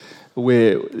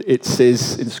where it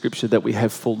says in Scripture that we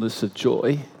have fullness of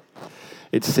joy.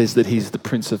 It says that He's the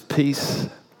Prince of Peace.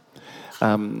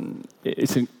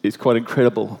 It's quite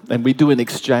incredible. And we do an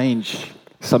exchange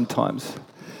sometimes.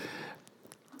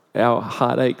 Our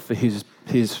heartache for His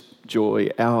joy,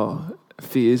 our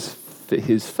fears for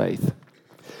His faith.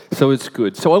 So it's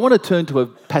good. So I want to turn to a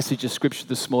passage of Scripture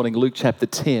this morning, Luke chapter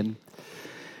 10,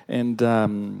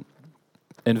 and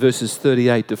verses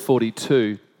 38 to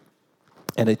 42.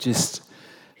 And it just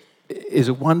is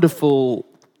a wonderful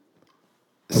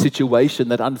situation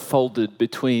that unfolded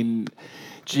between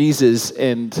Jesus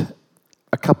and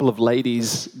a couple of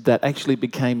ladies that actually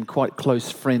became quite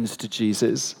close friends to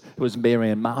Jesus. It was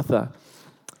Mary and Martha.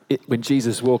 When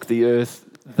Jesus walked the earth,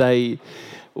 they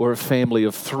were a family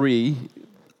of three.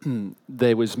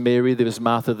 There was Mary, there was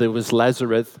Martha, there was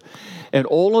Lazarus. And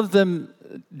all of them,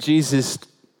 Jesus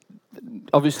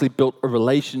obviously built a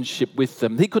relationship with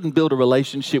them. He couldn't build a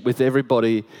relationship with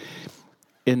everybody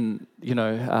in,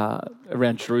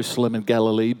 around Jerusalem and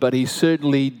Galilee, but He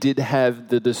certainly did have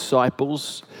the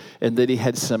disciples, and then He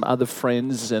had some other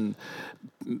friends and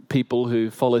people who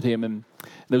followed Him. And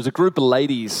there was a group of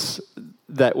ladies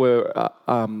that were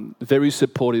very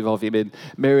supportive of Him. And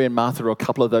Mary and Martha are a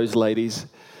couple of those ladies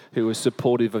who were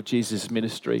supportive of Jesus'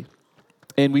 ministry.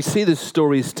 And we see the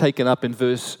stories taken up in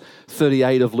verse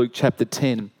 38 of Luke chapter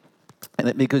 10.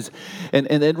 And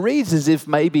it reads as if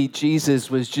maybe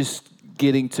Jesus was just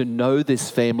getting to know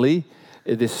this family,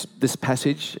 this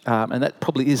passage. And that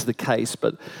probably is the case.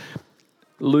 But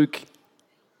Luke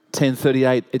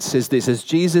 10:38, it says this: as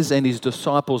Jesus and His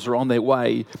disciples were on their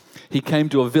way, He came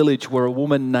to a village where a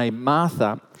woman named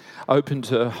Martha opened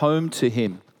her home to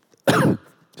Him.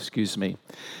 Excuse me.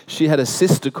 She had a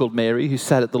sister called Mary who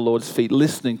sat at the Lord's feet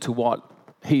listening to what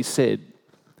He said,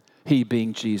 He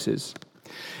being Jesus.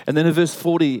 And then in verse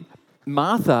 40,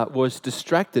 Martha was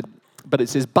distracted, but it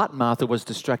says, but Martha was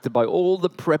distracted by all the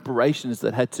preparations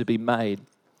that had to be made.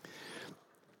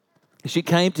 She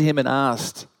came to Him and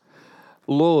asked,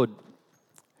 Lord,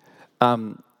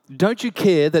 don't you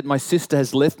care that my sister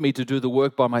has left me to do the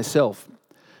work by myself?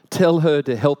 Tell her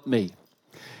to help me.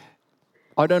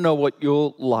 I don't know what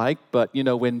you're like, but,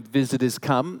 when visitors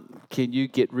come, can you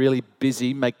get really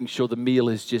busy making sure the meal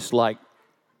is just like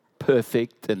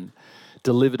perfect and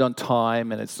delivered on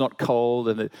time and it's not cold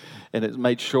and it's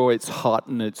made sure it's hot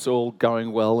and it's all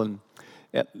going well? And,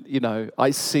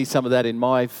 I see some of that in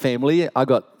my family. I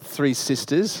got 3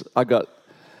 sisters. I got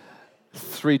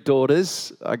 3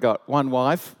 daughters. I got 1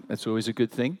 wife. That's always a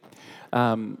good thing.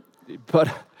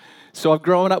 So I've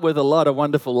grown up with a lot of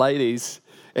wonderful ladies.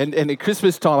 And at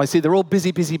Christmas time, I see they're all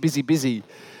busy.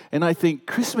 And I think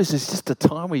Christmas is just a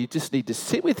time where you just need to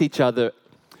sit with each other.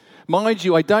 Mind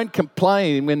you, I don't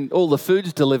complain when all the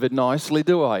food's delivered nicely,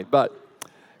 do I?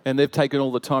 And they've taken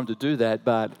all the time to do that.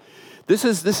 But this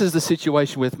is the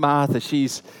situation with Martha.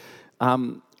 She's a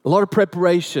lot of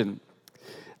preparation.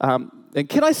 And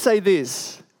can I say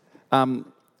this?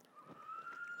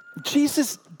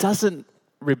 Jesus doesn't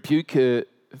rebuke her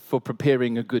for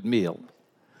preparing a good meal.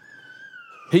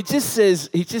 He just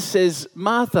says,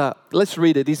 Martha, let's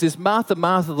read it. He says, Martha,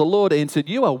 Martha, the Lord answered,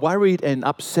 you are worried and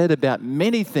upset about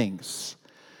many things.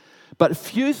 But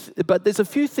there's a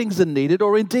few things that are needed,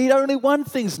 or indeed only one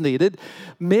thing's needed.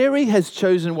 Mary has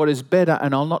chosen what is better,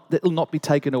 and it will not be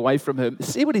taken away from her.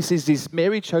 See what he says is,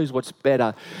 Mary chose what's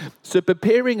better. So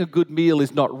preparing a good meal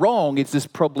is not wrong. It's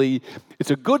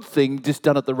a good thing, just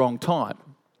done at the wrong time.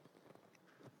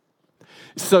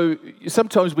 So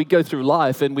sometimes we go through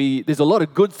life and there's a lot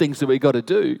of good things that we got to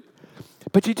do,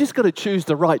 but you just got to choose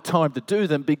the right time to do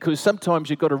them, because sometimes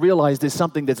you've got to realize there's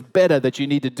something that's better that you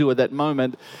need to do at that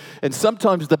moment. And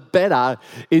sometimes the better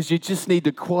is you just need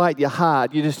to quiet your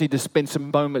heart. You just need to spend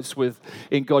some moments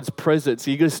in God's presence.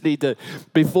 You just need to,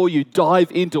 before you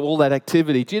dive into all that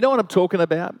activity. Do you know what I'm talking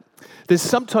about? There's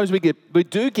sometimes we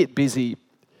do get busy.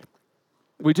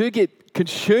 We do get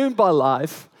consumed by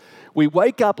life. We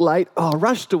wake up late,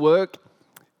 rush to work,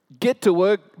 get to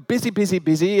work,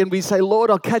 busy, and we say, Lord,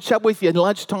 I'll catch up with you at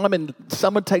lunchtime, and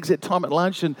someone takes their time at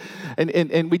lunch, and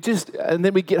then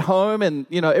we get home, and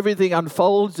everything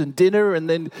unfolds, and dinner, and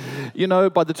then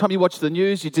by the time you watch the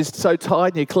news, you're just so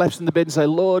tired, and you collapse in the bed and say,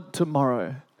 Lord,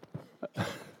 tomorrow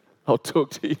I'll talk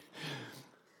to you.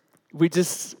 We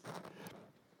just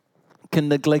can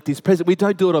neglect His presence. We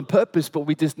don't do it on purpose, but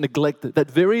we just neglect that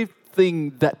very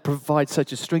thing that provides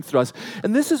such a strength for us.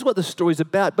 And this is what the story's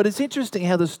about. But it's interesting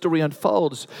how the story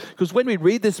unfolds, because when we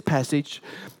read this passage,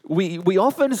 we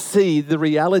often see the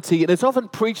reality, and it's often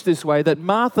preached this way, that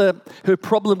Martha, her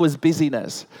problem was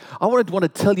busyness. I want to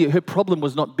tell you, her problem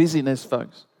was not busyness,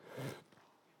 folks.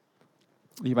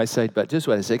 You may say, but just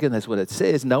wait a second, that's what it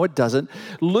says. No, it doesn't.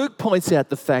 Luke points out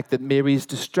the fact that Mary is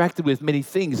distracted with many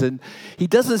things, and he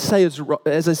doesn't say it's,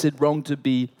 as I said, wrong to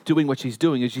be doing what she's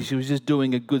doing. She was just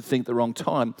doing a good thing at the wrong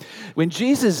time. When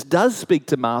Jesus does speak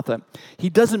to Martha, he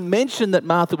doesn't mention that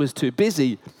Martha was too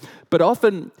busy, but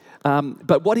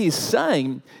but what he's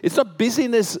saying, it's not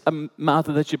busyness,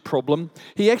 Martha, that's your problem.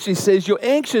 He actually says you're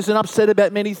anxious and upset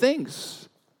about many things.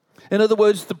 In other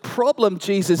words, the problem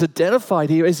Jesus identified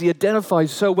here, as he identifies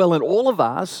so well in all of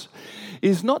us,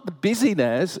 is not the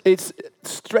busyness, it's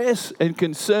stress and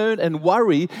concern and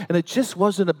worry. And it just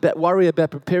wasn't about worry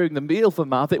about preparing the meal for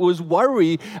Martha. It was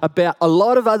worry about a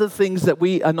lot of other things that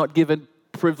we are not given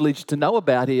privilege to know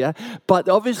about here. But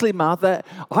obviously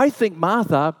I think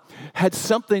Martha had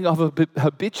something of a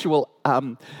habitual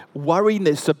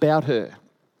worriness about her.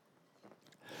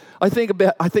 I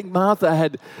think Martha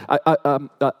had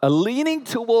a leaning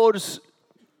towards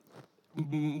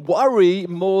worry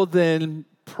more than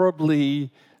probably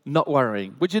not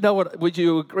worrying. Would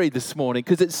you agree this morning?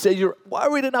 Because it says you're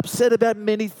worried and upset about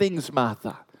many things,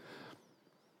 Martha.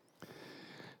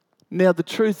 Now, the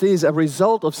truth is, a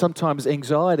result of sometimes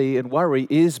anxiety and worry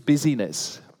is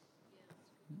busyness.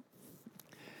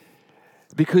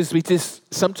 Because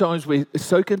sometimes we're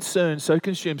so concerned, so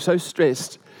consumed, so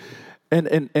stressed,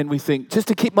 and we think, just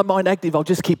to keep my mind active, I'll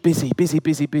just keep busy.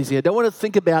 I don't want to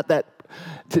think about that,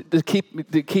 to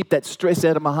keep that stress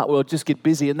out of my heart. Well, I'll just get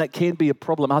busy, and that can be a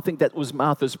problem. I think that was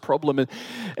Martha's problem.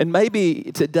 And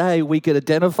maybe today we could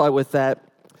identify with that,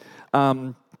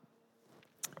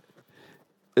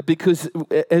 because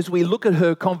as we look at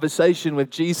her conversation with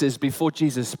Jesus before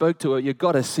Jesus spoke to her, you've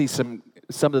got to see some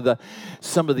of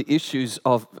the issues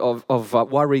of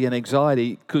worry and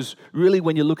anxiety. Because really,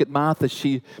 when you look at Martha,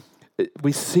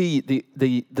 we see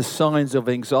the signs of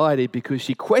anxiety, because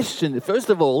first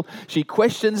of all, she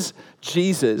questions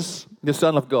Jesus, the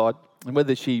Son of God. And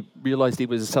whether she realized he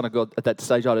was the Son of God at that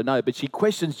stage, I don't know. But she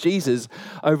questions Jesus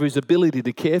over his ability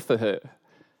to care for her.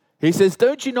 He says,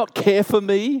 "Don't you not care for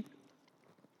me?"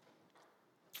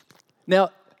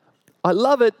 Now, I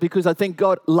love it because I think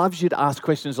God loves you to ask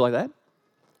questions like that.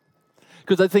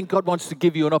 Because I think God wants to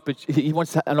give you He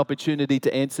wants an opportunity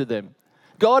to answer them.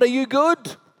 God, are you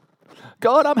good?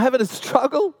 God, I'm having a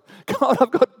struggle. God,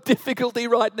 I've got difficulty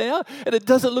right now, and it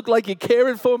doesn't look like you're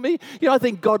caring for me. I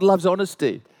think God loves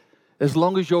honesty, as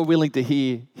long as you're willing to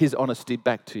hear his honesty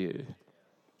back to you.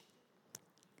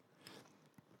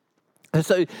 And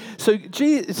so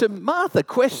Martha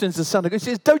questions the Son of God. She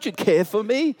says, "Don't you care for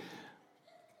me?"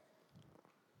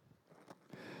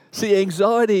 See,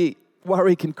 anxiety,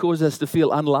 worry can cause us to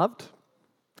feel unloved,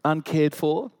 uncared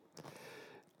for,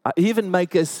 even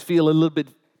make us feel a little bit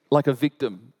like a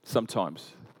victim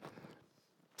sometimes.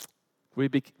 We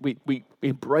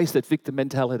embrace that victim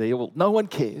mentality. Well, no one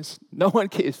cares. No one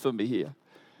cares for me here.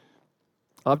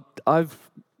 I've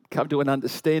come to an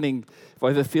understanding, if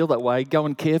I ever feel that way, go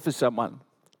and care for someone.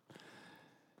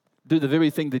 Do the very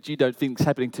thing that you don't think is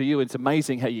happening to you. It's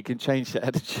amazing how you can change your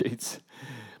attitudes.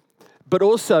 But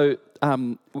also,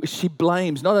 she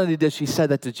blames, not only does she say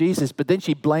that to Jesus, but then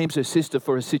she blames her sister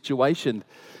for a situation.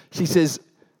 She says,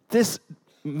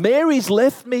 Mary's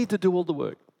left me to do all the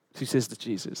work, she says to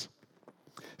Jesus.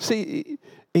 See,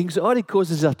 anxiety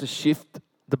causes us to shift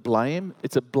the blame.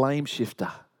 It's a blame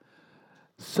shifter.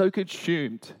 So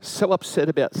consumed, so upset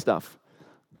about stuff.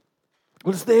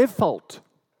 Well, it's their fault.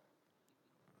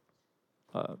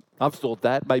 I've thought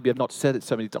that. Maybe I've not said it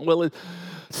so many times. Well,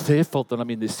 it's their fault that I'm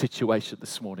in this situation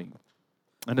this morning.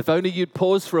 And if only you'd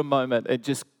pause for a moment and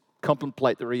just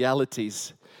contemplate the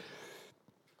realities.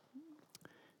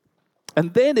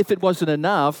 And then if it wasn't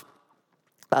enough,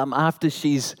 after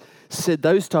she's said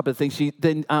those type of things, she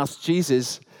then asked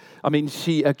Jesus,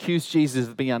 she accused Jesus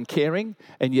of being uncaring,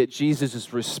 and yet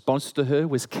Jesus' response to her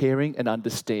was caring and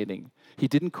understanding. He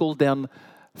didn't call down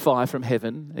fire from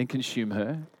heaven and consume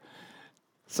her.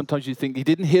 Sometimes you think he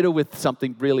didn't hit her with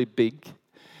something really big.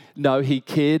 No, he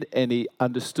cared and he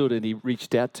understood and he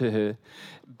reached out to her.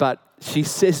 But she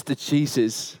says to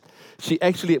Jesus, she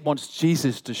actually wants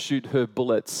Jesus to shoot her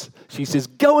bullets. She says,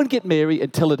 "Go and get Mary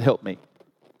and tell her to help me."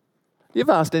 You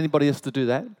ever asked anybody else to do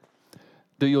that?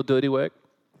 Do your dirty work?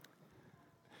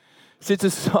 See, it's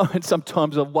a sign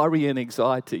sometimes of worry and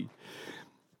anxiety.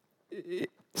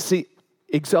 See,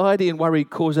 anxiety and worry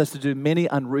cause us to do many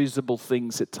unreasonable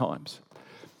things at times.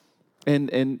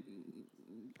 And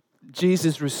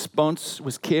Jesus' response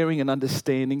was caring and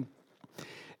understanding.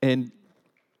 And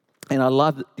I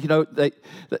love,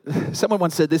 someone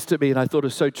once said this to me, and I thought it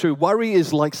was so true. Worry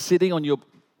is like sitting on your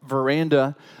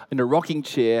veranda in a rocking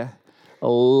chair,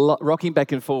 rocking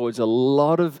back and forwards, a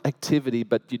lot of activity,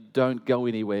 but you don't go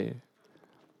anywhere.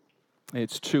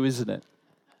 It's true, isn't it?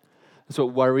 That's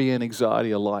what worry and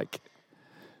anxiety are like.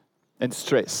 And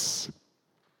stress.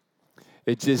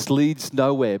 It just leads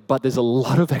nowhere, but there's a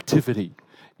lot of activity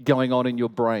going on in your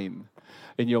brain,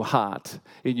 in your heart,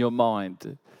 in your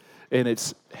mind, and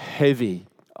it's heavy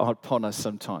upon us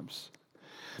sometimes.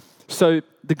 So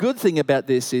the good thing about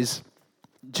this is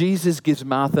Jesus gives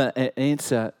Martha an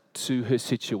answer to her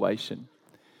situation.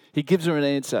 He gives her an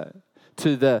answer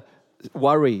to the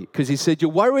worry, because he said,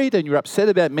 you're worried and you're upset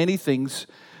about many things.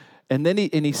 And then he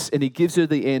gives her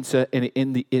the answer,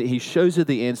 and he shows her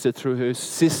the answer through her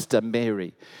sister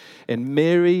Mary. And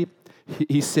Mary,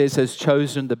 he says, has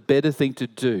chosen the better thing to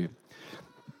do.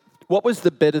 What was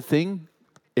the better thing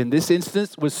in this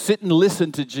instance? Was sit and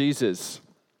listen to Jesus.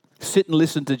 Sit and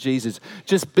listen to Jesus.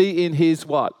 Just be in his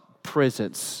what?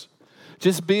 Presence.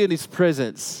 Just be in his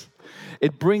presence.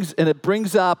 It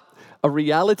brings up a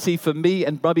reality for me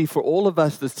and maybe for all of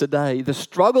us this today, the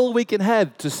struggle we can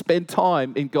have to spend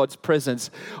time in God's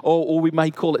presence, or we may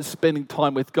call it spending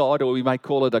time with God, or we may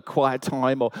call it a quiet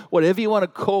time, or whatever you want to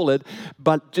call it,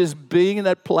 but just being in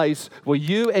that place where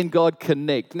you and God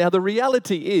connect. Now, the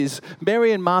reality is,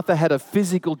 Mary and Martha had a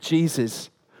physical Jesus.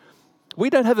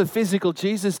 We don't have a physical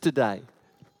Jesus today.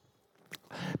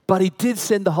 But he did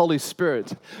send the Holy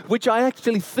Spirit, which I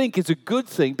actually think is a good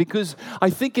thing, because I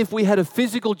think if we had a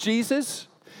physical Jesus,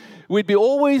 we'd be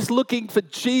always looking for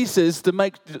Jesus to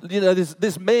make,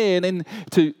 this man and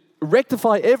to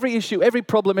rectify every issue, every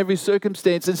problem, every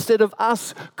circumstance. Instead of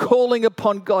us calling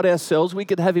upon God ourselves, we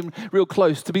could have him real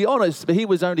close. To be honest, he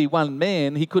was only one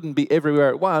man. He couldn't be everywhere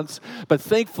at once. But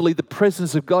thankfully, the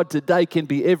presence of God today can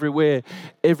be everywhere,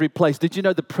 every place. Did you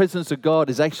know the presence of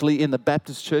God is actually in the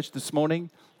Baptist church this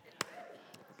morning?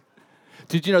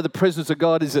 Did you know the presence of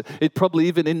God is probably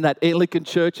even in that Anglican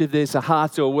church if there's a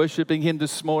heart who are worshiping him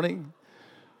this morning?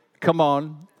 Come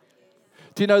on.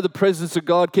 Do you know the presence of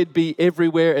God can be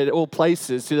everywhere at all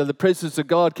places? You know, the presence of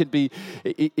God can be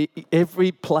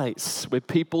every place where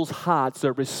people's hearts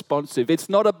are responsive. It's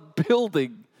not a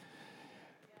building.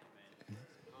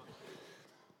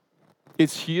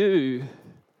 It's you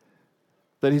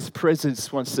that his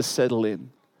presence wants to settle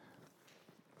in.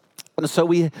 And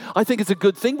so I think it's a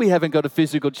good thing we haven't got a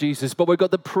physical Jesus, but we've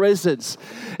got the presence.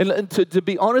 And to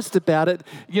be honest about it,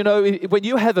 when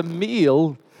you have a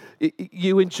meal,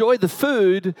 you enjoy the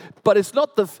food, but it's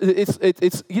not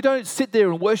you don't sit there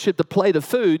and worship the plate of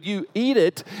food. You eat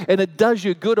it, and it does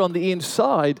you good on the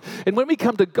inside. And when we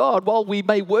come to God, while we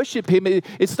may worship him,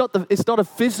 it's not a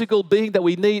physical being that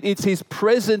we need. It's his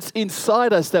presence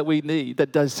inside us that we need,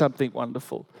 that does something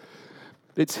wonderful.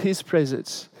 It's his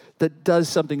presence that does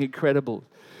something incredible.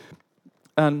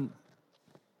 And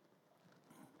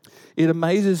it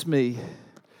amazes me,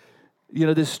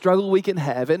 the struggle we can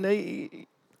have,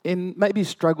 and maybe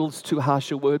struggle's too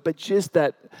harsh a word, but just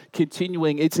that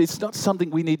continuing, it's not something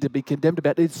we need to be condemned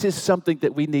about. It's just something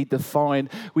that we need to find.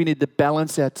 We need to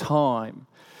balance our time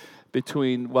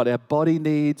between what our body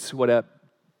needs, what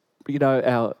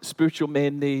our spiritual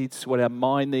man needs, what our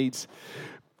mind needs.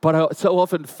 But I so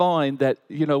often find that,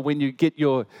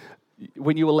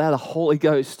 when you allow the Holy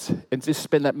Ghost and just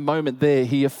spend that moment there,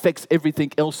 he affects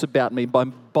everything else about me, my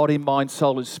body, mind,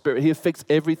 soul, and spirit. He affects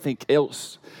everything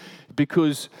else.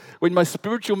 Because when my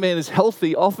spiritual man is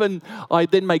healthy, often I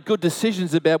then make good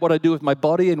decisions about what I do with my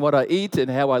body and what I eat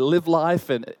and how I live life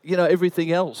and,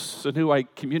 everything else, and who I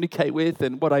communicate with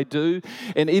and what I do.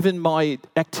 And even my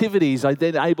activities, I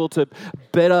then able to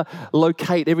better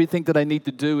locate everything that I need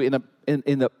to do in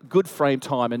a good frame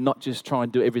time and not just try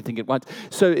and do everything at once.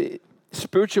 So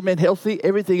spiritual man healthy,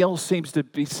 everything else seems to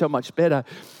be so much better.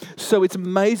 So it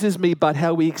amazes me about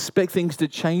how we expect things to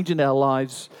change in our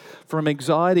lives, from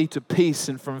anxiety to peace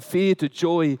and from fear to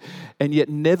joy, and yet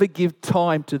never give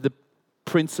time to the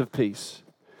Prince of Peace.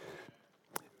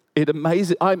 It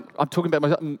amazes. I'm talking about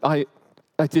myself.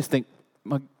 I just think,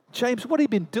 James, what have you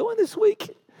been doing this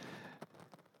week?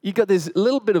 You got this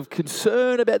little bit of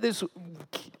concern about this.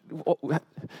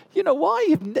 You know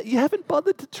why? You haven't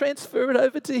bothered to transfer it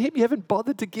over to him. You haven't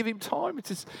bothered to give him time. It's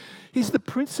just, he's the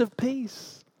Prince of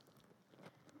Peace.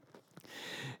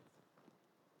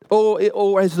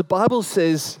 Or as the Bible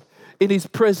says, in his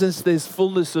presence there's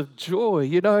fullness of joy.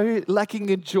 Lacking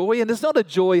in joy, and it's not a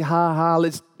joy,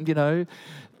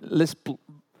 let's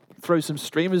throw some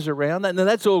streamers around. And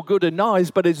that's all good and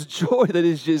nice, but it's joy that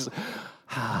is just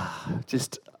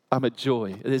I'm a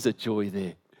joy. There's a joy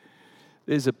there.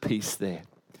 There's a peace there.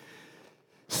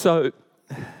 So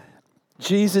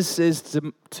Jesus says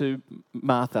to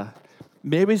Martha,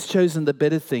 Mary's chosen the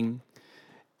better thing,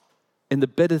 and the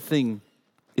better thing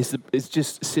is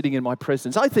just sitting in my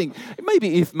presence. I think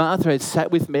maybe if Martha had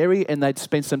sat with Mary and they'd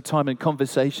spent some time in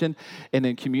conversation and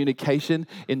in communication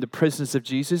in the presence of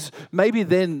Jesus, maybe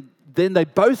then they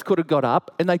both could have got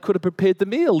up and they could have prepared the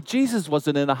meal. Jesus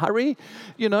wasn't in a hurry.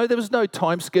 There was no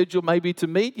time schedule maybe to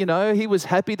meet. He was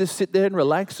happy to sit there and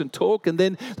relax and talk, and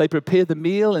then they prepared the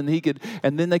meal and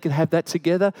then they could have that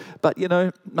together. But,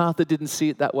 Martha didn't see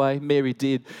it that way. Mary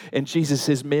did. And Jesus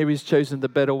says Mary's chosen the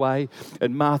better way.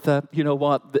 And Martha, you know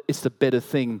what? It's the better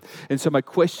thing. And so my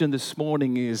question this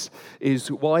morning is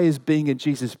why is being in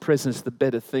Jesus' presence the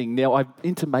better thing? Now, I've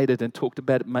intimated and talked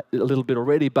about it a little bit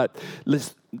already, but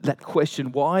that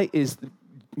question, why is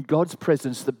God's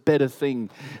presence the better thing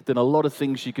than a lot of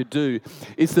things you could do?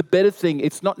 It's the better thing.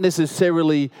 It's not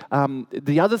necessarily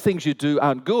the other things you do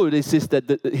aren't good. It's just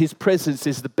that His presence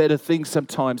is the better thing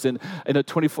sometimes. And in a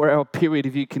 24-hour period,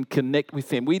 if you can connect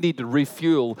with Him, we need to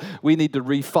refuel. We need to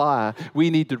refire. We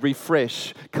need to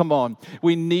refresh. Come on.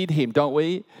 We need Him, don't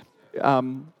we?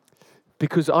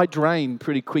 Because I drain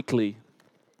pretty quickly.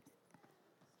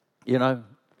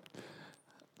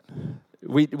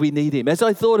 We need Him. As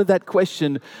I thought of that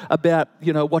question about,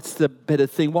 what's the better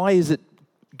thing? Why is it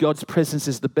God's presence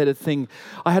is the better thing?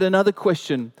 I had another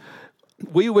question.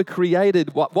 We were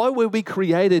created, why were we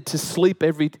created to sleep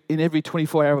in every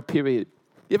 24-hour period?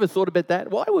 You ever thought about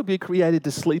that? Why were we created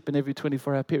to sleep in every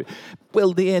 24-hour period?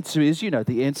 Well, the answer is,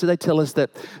 the answer. They tell us that,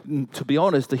 to be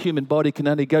honest, the human body can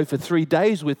only go for 3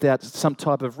 days without some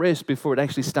type of rest before it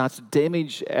actually starts to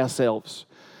damage ourselves.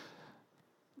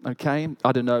 Okay?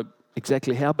 I don't know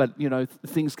exactly how, but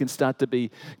things can start to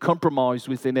be compromised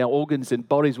within our organs and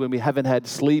bodies when we haven't had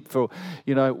sleep for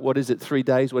 3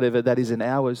 days, whatever that is in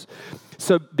hours.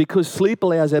 So because sleep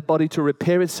allows our body to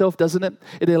repair itself, doesn't it?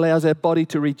 It allows our body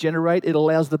to regenerate. It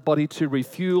allows the body to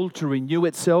refuel, to renew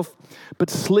itself. But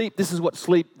sleep, this is what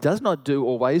sleep does not do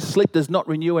always. Sleep does not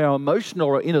renew our emotional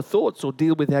or inner thoughts or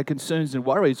deal with our concerns and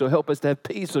worries or help us to have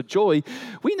peace or joy.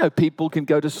 We know people can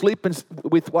go to sleep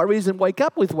with worries and wake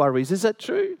up with worries. Is that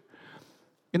true?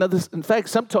 In fact,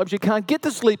 sometimes you can't get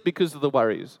to sleep because of the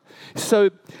worries.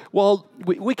 So while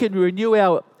we can renew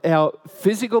our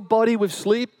physical body with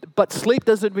sleep, but sleep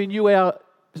doesn't renew our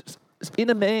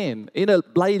inner man, inner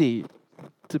lady,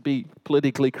 to be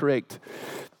politically correct.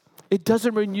 It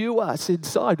doesn't renew us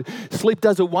inside. Sleep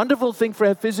does a wonderful thing for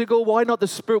our physical. Why not the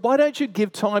spirit? Why don't you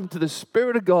give time to the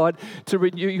Spirit of God to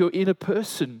renew your inner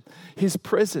person, His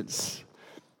presence?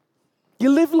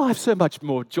 You live life so much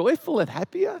more joyful and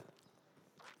happier.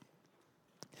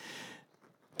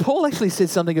 Paul actually said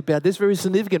something about this very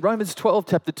significant. Romans 12,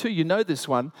 chapter 2, you know this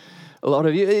one, a lot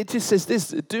of you. It just says this: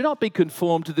 do not be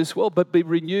conformed to this world, but be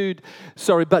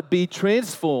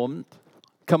transformed,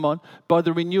 by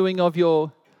the renewing of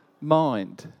your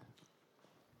mind.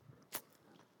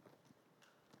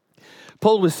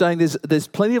 Paul was saying there's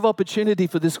plenty of opportunity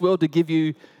for this world to give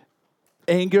you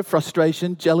anger,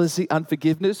 frustration, jealousy,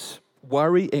 unforgiveness,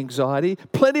 worry, anxiety,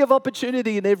 plenty of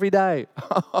opportunity in every day.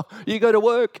 You go to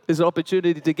work, there's an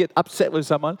opportunity to get upset with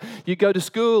someone. You go to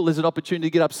school, there's an opportunity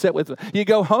to get upset with them. You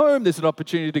go home, there's an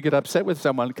opportunity to get upset with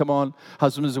someone. Come on,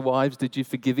 husbands and wives, did you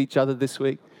forgive each other this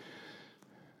week?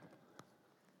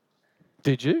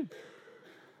 Did you?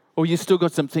 Or you still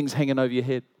got some things hanging over your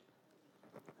head?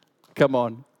 Come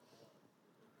on.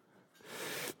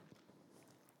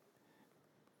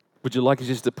 Would you like us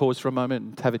just to pause for a moment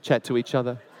and have a chat to each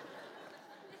other?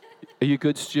 Are you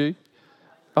good, Stu?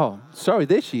 Oh, sorry,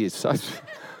 there she is.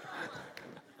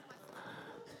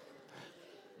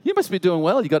 You must be doing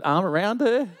well. You got arm around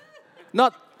her?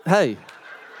 Not, hey,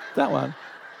 that one.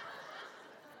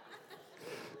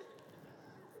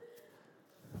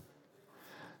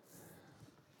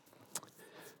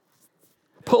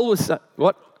 Paul was saying,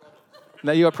 what?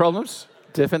 Now you got problems?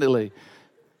 Definitely.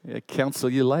 Yeah,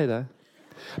 counsel you later.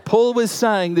 Paul was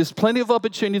saying there's plenty of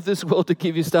opportunity in this world to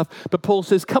give you stuff, but Paul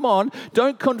says, come on,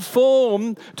 don't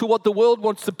conform to what the world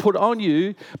wants to put on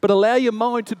you, but allow your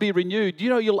mind to be renewed.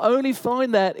 You'll only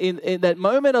find that in that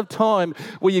moment of time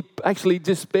where you actually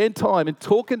just spend time and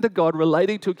talking to God,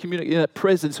 relating to a community in that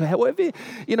presence. So however,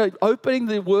 opening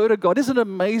the Word of God. Isn't it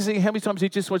amazing how many times He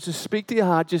just wants to speak to your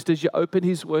heart just as you open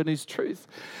His Word and His truth?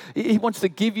 He wants to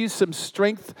give you some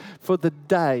strength for the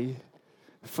day,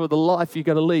 for the life you're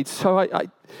going to lead. So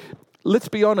let's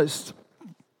be honest.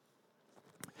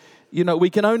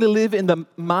 We can only live in the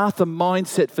Martha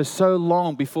mindset for so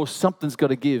long before something's got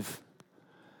to give.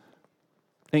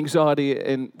 Anxiety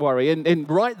and worry. And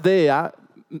right there,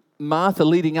 Martha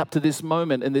leading up to this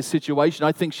moment and this situation,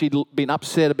 I think she'd been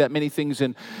upset about many things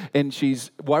and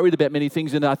she's worried about many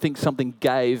things, and I think something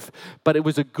gave, but it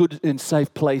was a good and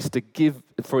safe place to give,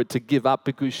 for it to give up,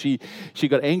 because she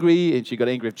got angry, and she got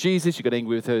angry with Jesus, she got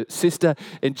angry with her sister,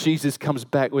 and Jesus comes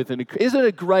back with isn't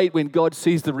it great when God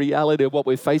sees the reality of what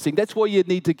we're facing? That's why you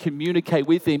need to communicate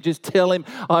with him. Just tell him,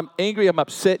 I'm angry, I'm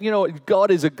upset. You know,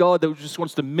 God is a God that just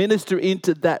wants to minister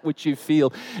into that which you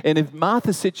feel. And in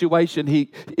Martha's situation,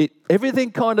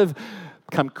 everything kind of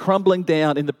come crumbling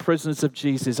down in the presence of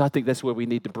Jesus. I think that's where we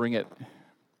need to bring it.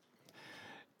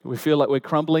 We feel like we're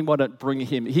crumbling, why not bring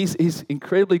him? He's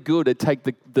incredibly good at take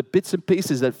the bits and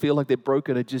pieces that feel like they're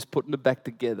broken and just putting them back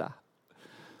together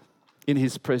in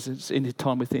his presence, in his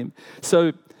time with him.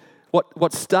 So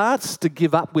what starts to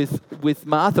give up with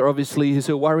Martha, obviously, is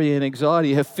her worry and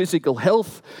anxiety, her physical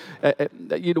health.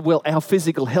 Our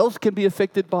physical health can be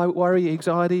affected by worry,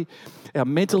 anxiety. Our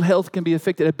mental health can be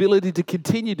affected. Ability to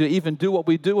continue to even do what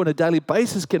we do on a daily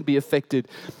basis can be affected.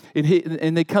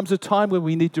 And there comes a time when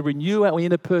we need to renew our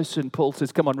inner person. Paul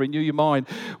says, come on, renew your mind.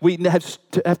 We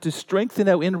have to strengthen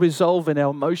our inner resolve and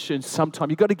our emotions sometime.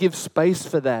 You've got to give space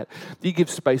for that. You give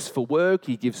space for work.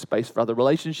 You give space for other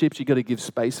relationships. You've got to give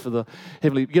space for the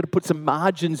heavenly. You've got to put some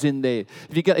margins in there.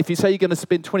 If you say you're going to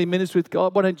spend 20 minutes with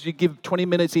God, why don't you give 20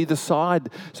 minutes either side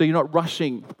so you're not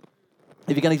rushing?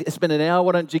 If you're going to spend an hour,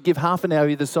 why don't you give half an hour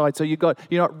either side so you're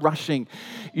not rushing?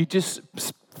 You just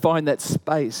find that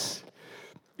space.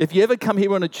 If you ever come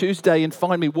here on a Tuesday and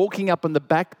find me walking up on the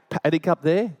back paddock up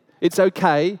there, it's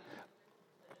okay.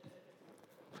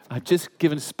 I've just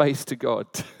given space to God.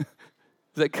 Is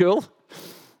that cool?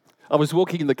 I was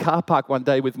walking in the car park one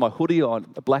day with my hoodie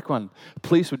on, a black one.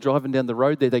 Police were driving down the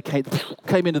road there. They came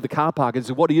into the car park and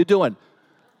said, "What are you doing?"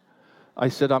 I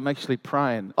said, "I'm actually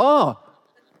praying." Oh,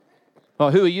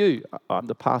 who are you? I'm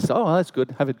the pastor. Oh, that's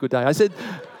good. Have a good day. I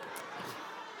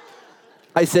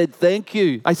said, thank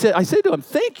you. I said to him,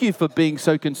 thank you for being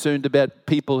so concerned about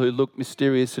people who look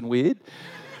mysterious and weird.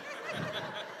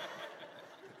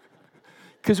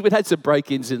 Because we'd had some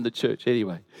break-ins in the church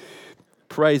anyway.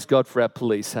 Praise God for our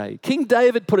police, hey. King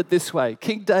David put it this way.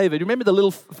 King David, remember the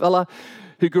little fella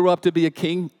who grew up to be a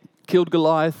king, killed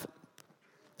Goliath?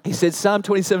 He said, Psalm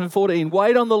 27:14,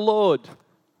 wait on the Lord.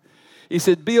 He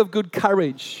said, be of good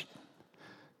courage.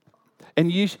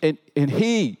 And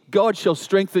he, God, shall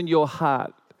strengthen your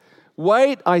heart.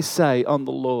 Wait, I say, on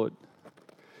the Lord.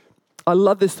 I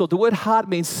love this thought. The word heart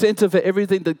means center for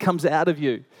everything that comes out of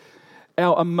you.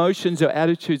 Our emotions, our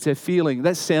attitudes, our feeling.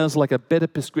 That sounds like a better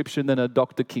prescription than a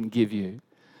doctor can give you.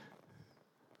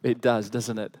 It does,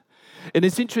 doesn't it? And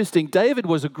it's interesting, David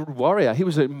was a good warrior. He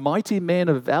was a mighty man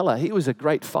of valor. He was a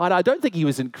great fighter. I don't think he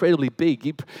was incredibly big.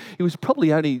 He was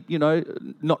probably only,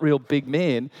 not real big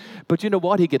man. But you know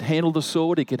what? He could handle the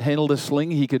sword. He could handle the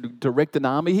sling. He could direct an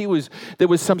army. There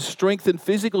was some strength and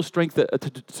physical strength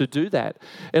to do that.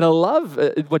 And I love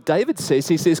what David says.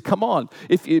 He says, come on,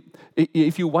 if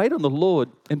you wait on the Lord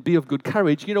and be of good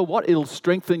courage, you know what? It'll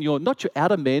strengthen not your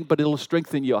outer man, but it'll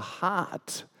strengthen your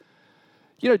heart.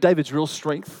 You know David's real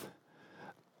strength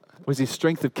was his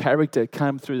strength of character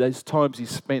came through those times he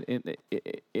spent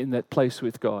in that place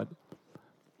with God.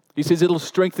 He says it'll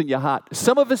strengthen your heart.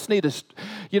 Some of us need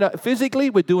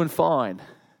physically we're doing fine,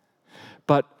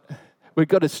 but we've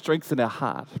got to strengthen our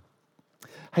heart.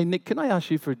 Hey, Nick, can I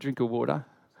ask you for a drink of water?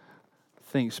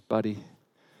 Thanks, buddy.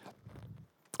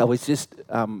 I was just,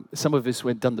 some of us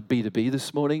done the B2B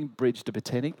this morning, Bridge to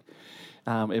Botanic.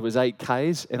 It was 8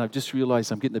 Ks, and I've just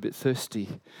realised I'm getting a bit thirsty.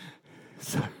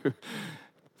 So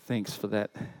thanks for that.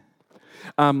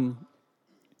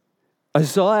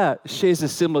 Isaiah shares a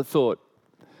similar thought.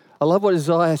 I love what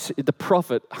Isaiah, the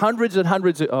prophet, hundreds and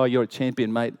hundreds of, you're a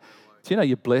champion, mate. Do you know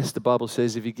you're blessed? The Bible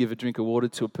says if you give a drink of water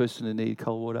to a person in need,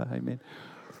 cold water, amen.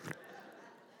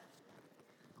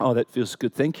 Oh, that feels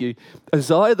good. Thank you.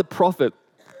 Isaiah the prophet,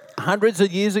 hundreds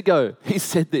of years ago, he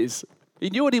said this. He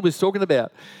knew what he was talking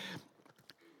about.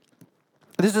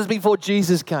 This is before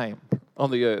Jesus came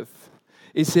on the earth.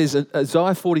 It says,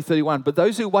 Isaiah 40:31, but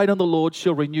those who wait on the Lord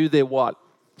shall renew their what?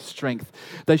 Strength.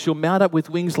 They shall mount up with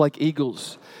wings like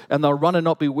eagles, and they'll run and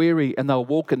not be weary, and they'll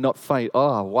walk and not faint.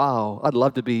 Oh, wow. I'd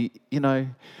love to be,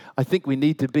 I think we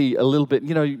need to be a little bit,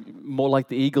 more like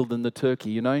the eagle than the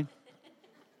turkey,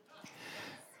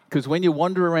 Because when you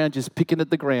wander around just picking at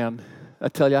the ground, I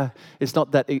tell you, it's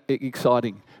not that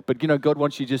exciting. But, God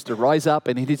wants you just to rise up,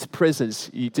 and in His presence,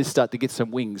 you just start to get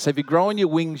some wings. Have you grown your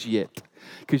wings yet?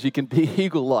 Because you can be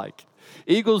eagle-like.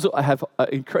 Eagles have an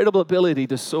incredible ability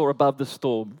to soar above the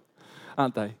storm,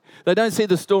 aren't they? They don't see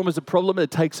the storm as a problem. It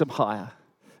takes them higher.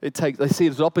 They see it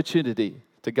as opportunity.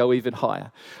 to go even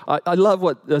higher. I love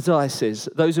what Isaiah says.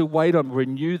 Those who wait on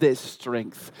renew their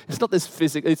strength. It's not this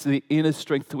physical, it's the inner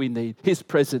strength we need, his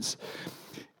presence.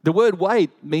 The word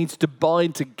wait means to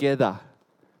bind together.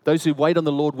 Those who wait on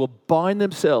the Lord will bind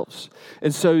themselves.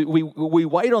 And so we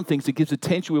wait on things. It gives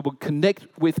attention. We will connect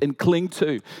with and cling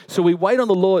to. So we wait on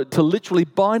the Lord to literally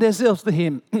bind ourselves to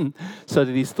him so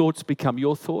that his thoughts become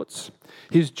your thoughts.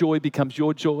 His joy becomes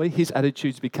your joy. His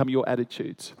attitudes become your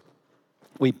attitudes.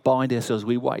 We bind ourselves.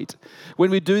 We wait.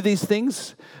 When we do these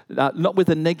things, not with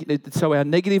a negative, so our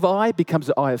negative eye becomes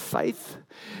the eye of faith.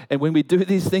 And when we do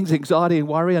these things, anxiety and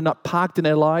worry are not parked in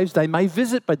our lives. They may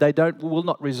visit, but they will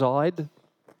not reside.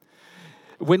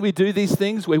 When we do these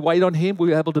things, we wait on him,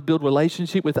 we're able to build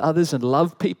relationship with others and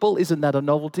love people. Isn't that a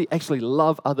novelty? Actually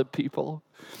love other people.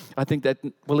 I think that,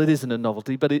 well, it isn't a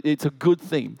novelty, but it's a good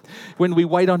thing. When we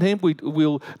wait on him,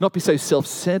 we'll not be so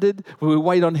self-centered. When we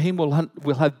wait on him,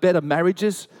 we'll have better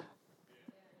marriages.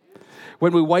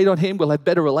 When we wait on him, we'll have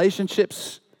better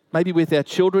relationships, maybe with our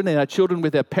children and our children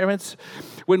with our parents.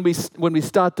 When we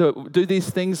start to do these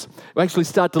things, we actually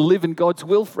start to live in God's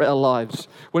will for our lives.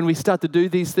 When we start to do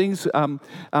these things, we'll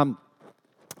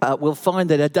find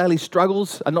that our daily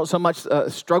struggles are not so much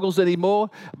struggles anymore,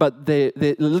 but they're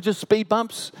just speed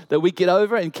bumps that we get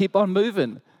over and keep on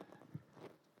moving.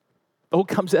 It all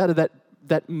comes out of that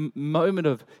moment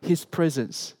of his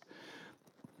presence.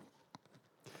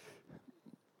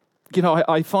 You know,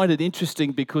 I find it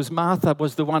interesting because Martha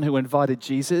was the one who invited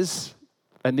Jesus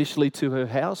initially to her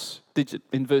house.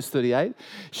 In verse 38,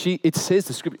 it says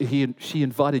the scripture, she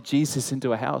invited Jesus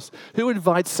into a house. Who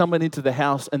invites someone into the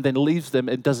house and then leaves them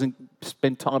and doesn't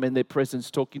spend time in their presence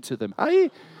talking to them?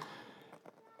 Hey,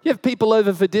 you have people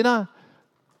over for dinner,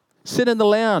 sit in the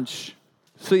lounge.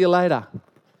 See you later.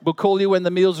 We'll call you when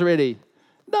the meal's ready.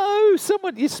 No,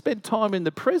 you spend time in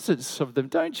the presence of them,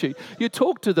 don't you? You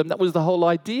talk to them. That was the whole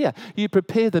idea. You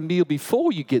prepare the meal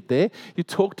before you get there. You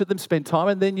talk to them, spend time,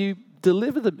 and then you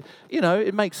deliver them. You know,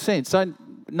 it makes sense. I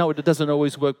know it doesn't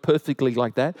always work perfectly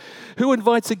like that. Who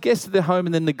invites a guest to their home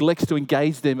and then neglects to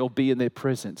engage them or be in their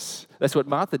presence? That's what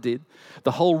Martha did.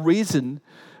 The whole reason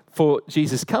for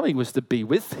Jesus coming was to be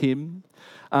with him.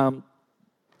 And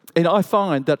I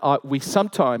find that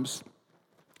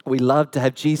we love to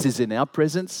have Jesus in our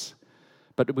presence,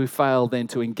 but we fail then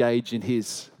to engage in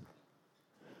his.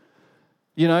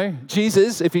 You know,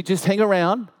 Jesus, if you just hang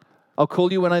around, I'll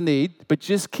call you when I need, but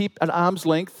just keep at arm's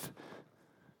length.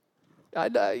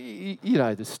 You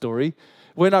know the story.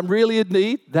 When I'm really in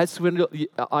need, that's when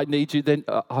I need you. Then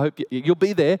I hope you'll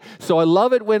be there. So I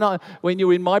love it when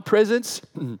you're in my presence.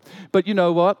 But you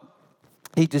know what?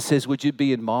 He just says, would you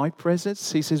be in my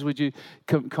presence? He says, would you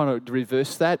kind of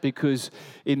reverse that? Because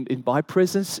in my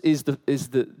presence is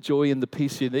the joy and the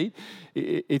peace you need.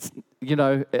 It's, you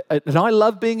know, and I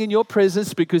love being in your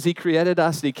presence because he created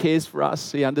us and he cares for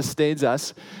us. He understands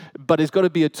us. But it's got to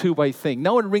be a two-way thing.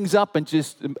 No one rings up and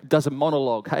just does a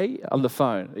monologue, hey, on the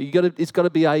phone. It's got to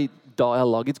be a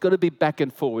dialogue. It's got to be back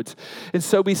and forwards. And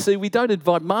so we see we don't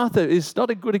invite. Martha is not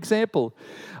a good example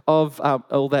of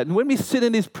all that. And when we sit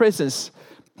in his presence,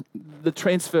 the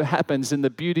transfer happens and the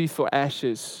beauty for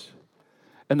ashes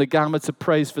and the garments of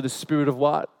praise for the spirit of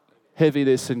what?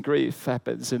 Heaviness and grief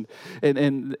happens. And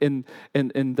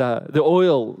the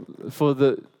oil for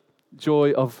the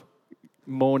joy of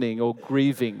mourning or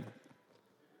grieving.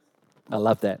 I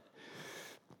love that.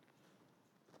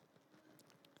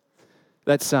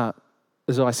 That's Isaiah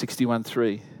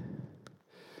 61:3.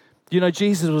 You know,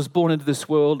 Jesus was born into this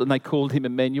world and they called him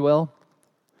Emmanuel,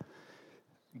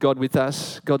 God with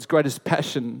us. God's greatest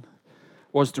passion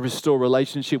was to restore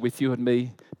relationship with you and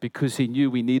me because he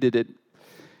knew we needed it.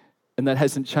 And that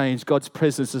hasn't changed. God's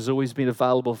presence has always been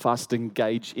available for us to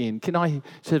engage in. Can I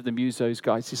just have the musos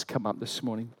guys just come up this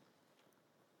morning?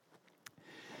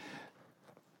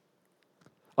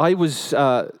 I was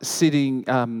sitting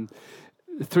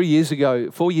 4 years ago,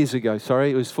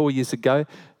 it was 4 years ago,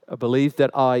 I believe,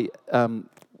 that I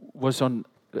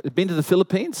been to the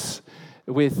Philippines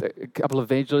with a couple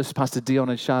of evangelists, Pastor Dion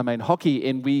and Charmaine Hockey,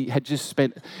 and we had just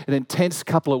spent an intense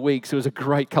couple of weeks. It was a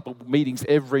great couple of meetings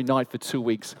every night for 2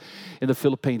 weeks in the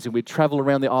Philippines, and we'd travel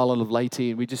around the island of Leyte,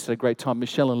 and we just had a great time.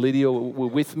 Michelle and Lydia were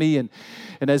with me, and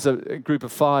as a group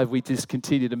of 5, we just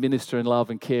continued to minister in love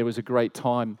and care. It was a great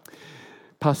time.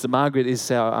 Pastor Margaret is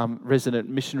our resident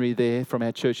missionary there from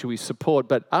our church who we support,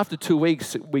 but after 2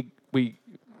 weeks, we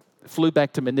flew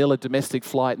back to Manila, domestic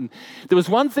flight, and there was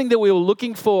one thing that we were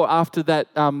looking for after that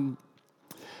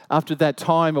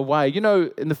time away. You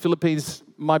know, in the Philippines,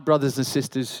 my brothers and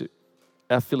sisters,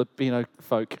 our Filipino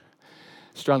folk,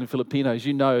 Australian Filipinos,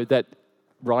 you know that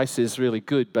rice is really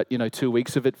good, but 2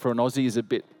 weeks of it for an Aussie is a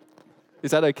bit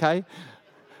Is that okay?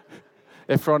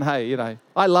 Efron, hey, you know,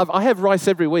 I have rice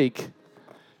every week,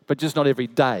 but just not every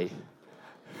day.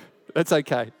 That's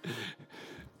okay.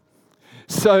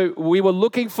 So we were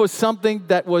looking for something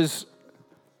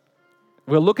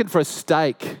we're looking for a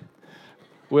steak.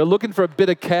 We're looking for a bit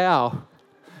of cow.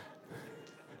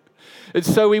 And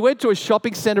so we went to a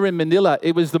shopping center in Manila.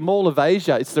 It was the Mall of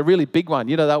Asia. It's the really big one.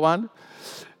 You know that one?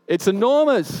 It's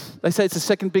enormous. They say it's the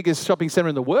second biggest shopping center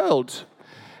in the world.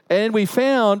 And we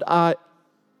found a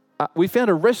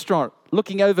restaurant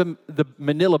looking over the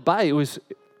Manila Bay. It was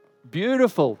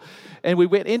beautiful. And we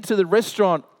went into the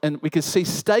restaurant and we could see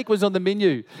steak was on the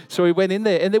menu. So we went in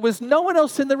there and there was no one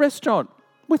else in the restaurant.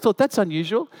 We thought that's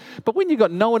unusual. But when you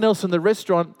got no one else in the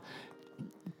restaurant,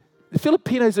 the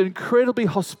Filipinos are incredibly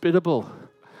hospitable.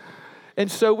 And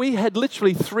so we had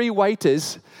literally 3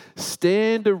 waiters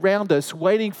stand around us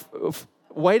waiting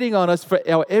on us for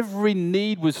our every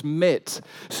need was met.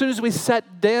 As soon as we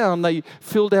sat down, they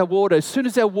filled our water. As soon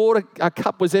as our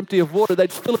cup was empty of water,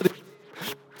 they'd fill it.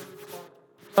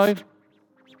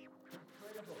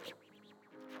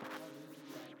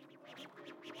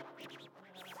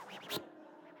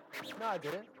 No, I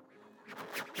didn't.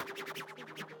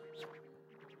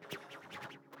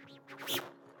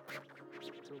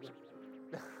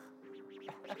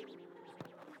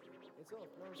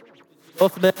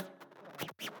 Off now.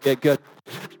 Yeah, good.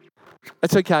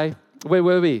 That's okay. Where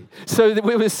were we? So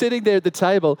we were sitting there at the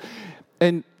table,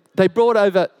 and they brought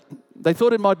over. They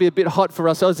thought it might be a bit hot for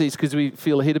us Aussies because we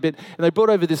feel the heat a bit. And they brought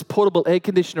over this portable air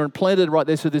conditioner and planted it right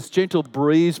there so this gentle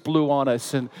breeze blew on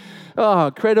us. And oh,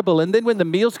 incredible. And then when the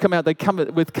meals come out, they come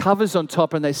with covers on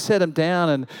top and they set them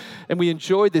down. And we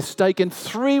enjoyed this steak. And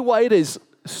 3 waiters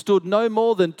stood no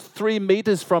more than 3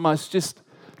 meters from us just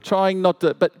trying not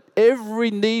to, but every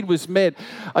need was met.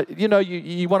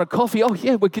 You want a coffee? Oh,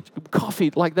 yeah, we'll get coffee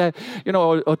like that,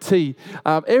 or tea.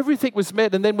 Everything was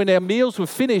met. And then when our meals were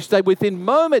finished, they within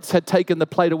moments had taken the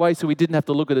plate away so we didn't have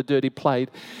to look at a dirty plate.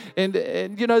 And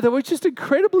they were just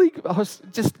incredibly,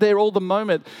 just there all the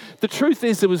moment. The truth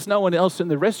is there was no one else in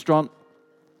the restaurant.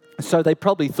 So they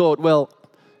probably thought, well,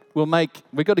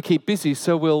 we've got to keep busy,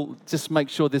 so we'll just make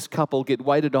sure this couple get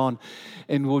waited on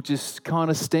and we'll just kind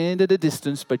of stand at a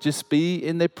distance, but just be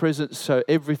in their presence so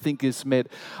everything is met.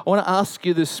 I want to ask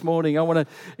you this morning, I want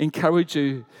to encourage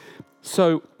you.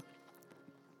 So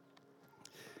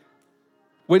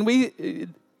when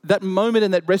that moment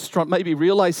in that restaurant made me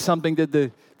realize something, that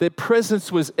their presence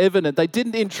was evident. They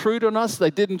didn't intrude on us.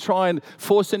 They didn't try and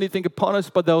force anything upon us,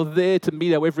 but they were there to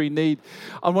meet our every need.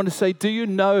 I want to say, do you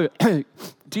know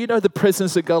the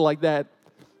presence of God like that?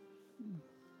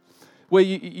 Where,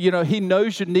 He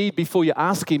knows your need before you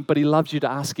ask Him, but He loves you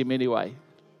to ask Him anyway.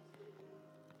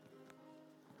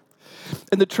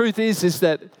 And the truth is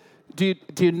that, do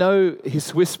you know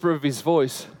His whisper of His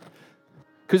voice?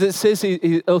 Because it says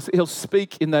He'll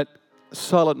speak in that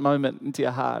silent moment into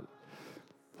your heart.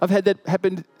 I've had that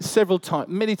happen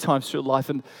many times through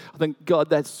life, and I think, God,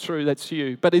 that's true, that's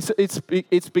you. But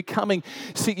it's becoming.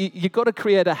 See, you've got to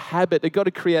create a habit. You've got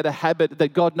to create a habit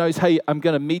that God knows. Hey, I'm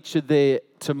going to meet you there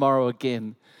tomorrow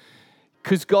again,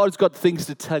 because God's got things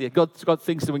to tell you. God's got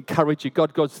things to encourage you.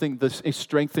 God's got things to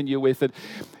strengthen you with. And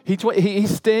He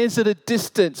stands at a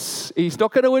distance. He's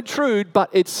not going to intrude,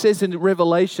 but it says in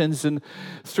Revelations in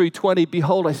 3:20,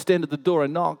 "Behold, I stand at the door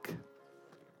and knock.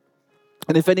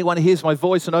 And if anyone hears my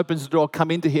voice and opens the door, I'll come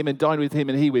into him and dine with him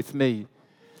and he with me."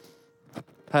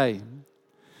 Hey,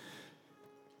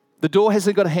 the door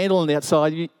hasn't got a handle on the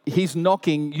outside. He's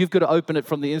knocking. You've got to open it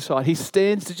from the inside. He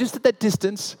stands just at that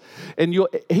distance, and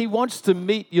He wants to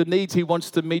meet your needs. He wants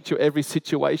to meet your every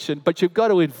situation. But you've got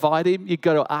to invite Him. You've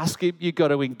got to ask Him. You've got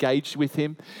to engage with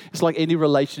Him. It's like any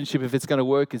relationship. If it's going to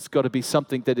work, it's got to be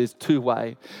something that is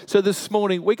two-way. So this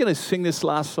morning, we're going to sing this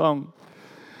last song.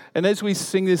 And as we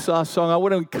sing this last song, I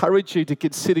want to encourage you to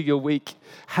consider your week.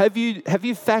 Have you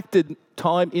factored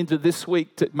time into this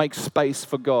week to make space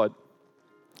for God?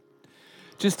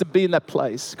 Just to be in that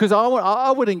place. Because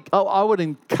I would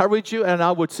encourage you, and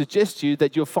I would suggest to you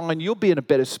that you'll find you'll be in a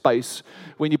better space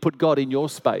when you put God in your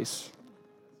space.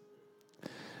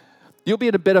 You'll be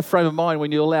in a better frame of mind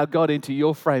when you allow God into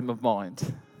your frame of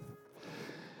mind.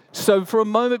 So for a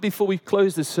moment before we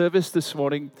close the service this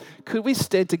morning, could we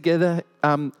stand together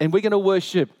and we're going to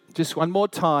worship just one more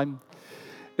time.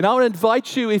 And I want to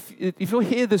invite you, if you're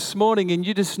here this morning and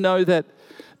you just know that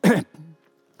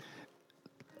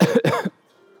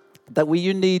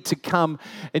you need to come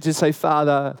and just say,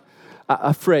 Father,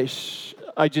 afresh,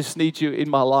 I just need you in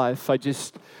my life. I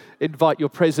just invite your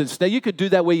presence. Now, you could do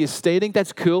that where you're standing.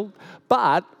 That's cool.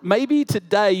 But maybe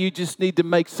today you just need to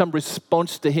make some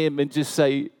response to Him and just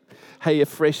say, hey,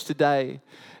 afresh today.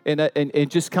 And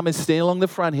just come and stand along the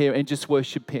front here and just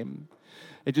worship Him.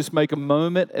 And just make a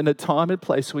moment and a time and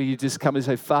place where you just come and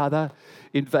say, Father,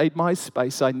 invade my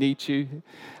space. I need you.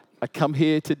 I come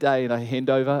here today and I hand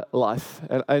over life.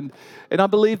 And I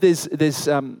believe there's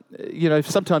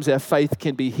sometimes our faith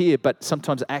can be here, but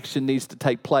sometimes action needs to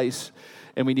take place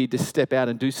and we need to step out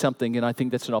and do something. And I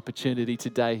think that's an opportunity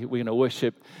today. We're going to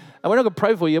worship. And we're not going to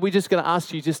pray for you. We're just going to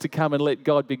ask you just to come and let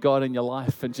God be God in your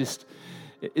life. And just,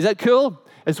 is that cool?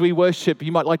 As we worship,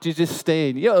 you might like to just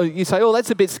stand. You say, oh, that's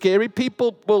a bit scary.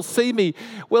 People will see me.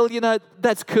 Well,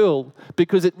 that's cool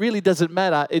because it really doesn't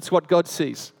matter. It's what God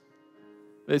sees.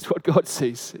 It's what God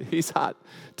sees, His heart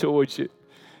towards you.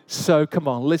 So come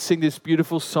on, let's sing this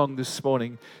beautiful song this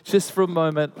morning. Just for a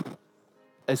moment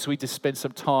as we just spend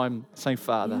some time saying,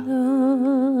 Father.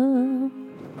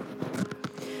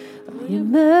 Your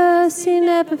mercy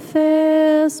never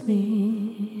fails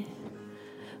me.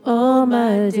 All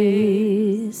my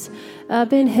days I've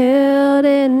been held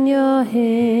in your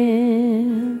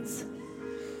hands.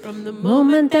 From the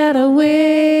moment that I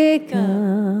wake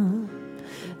up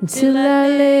until I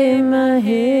lay my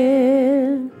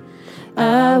head,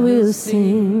 I will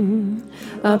sing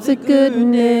of the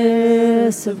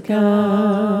goodness of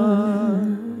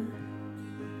God.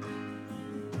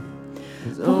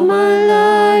 All my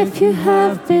life you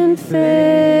have been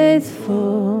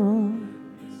faithful.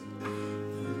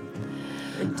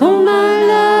 All my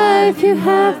life you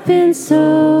have been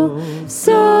so,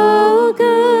 so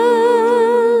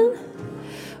good.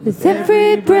 With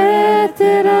every breath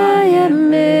that I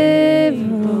am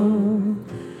able,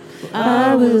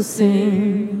 I will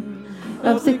sing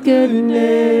of the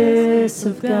goodness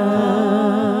of God.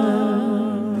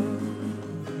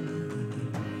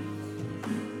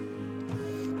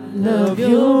 I love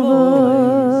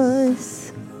your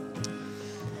voice.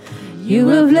 You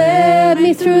have led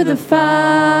me through the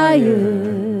fire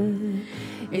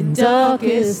in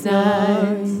darkest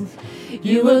nights.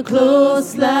 You were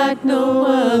close like no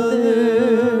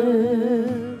other.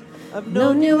 I've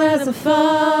known you as a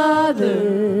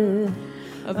father.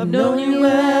 I've known you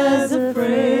as a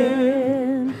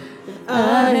friend.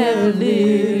 I have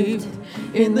lived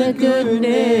in the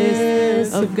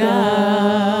goodness of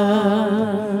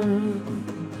God.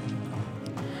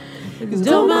 'Cause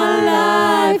all my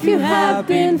life you have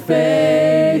been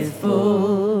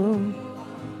faithful.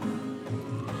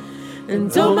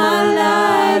 And all my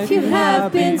life you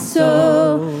have been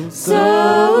so,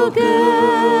 so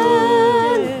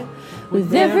good.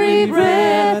 With every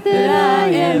breath that I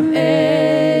am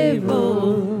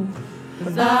able,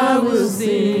 I will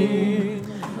sing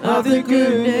of the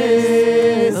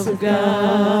goodness of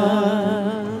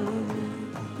God.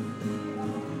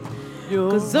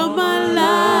 'Cause all my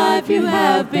life you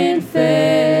have been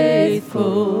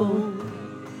faithful.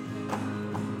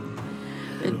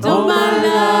 And all my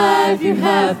life you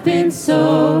have been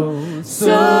so,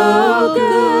 so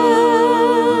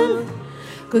good.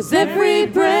 'Cause every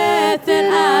breath that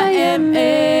I am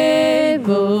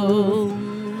able,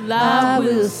 I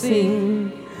will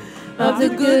sing of the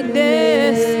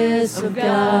goodness of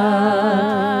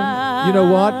God. You know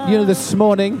what? This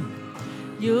morning,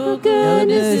 your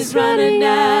goodness is running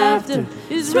after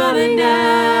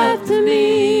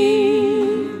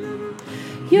me.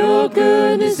 Your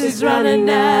goodness is running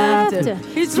after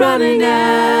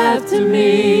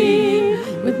me.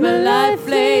 With my life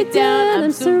laid down,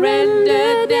 I'm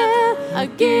surrendered now. I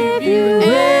give you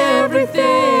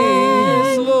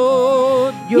everything,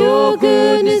 Lord. Your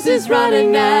goodness is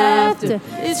running after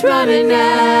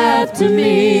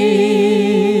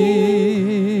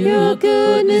me. Your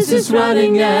goodness is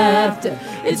running after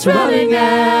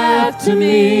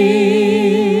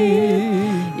me.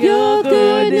 Your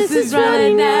goodness is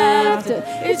running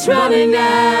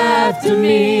after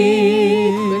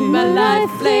me. With my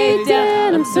life laid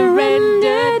down, I'm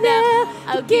surrendered now.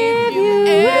 I'll give you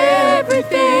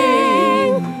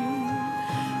everything.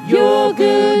 Your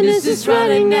goodness is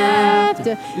running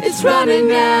after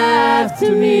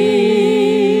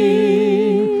me.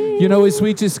 As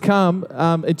we just come,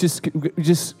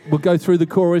 we'll go through the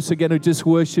chorus again and just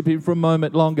worship Him for a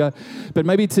moment longer. But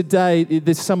maybe today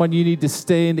there's someone you need to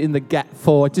stand in the gap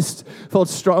for. I just felt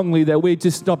strongly that we're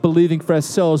just not believing for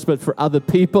ourselves, but for other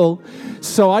people.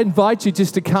 So I invite you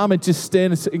just to come and just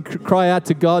stand and cry out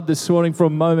to God this morning for a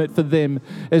moment for them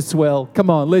as well. Come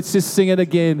on, let's just sing it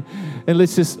again and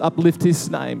let's just uplift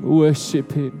His name,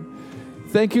 worship Him.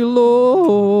 Thank you,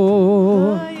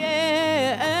 Lord. Oh, yeah.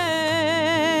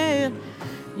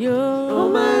 All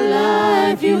my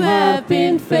life you have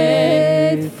been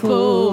faithful.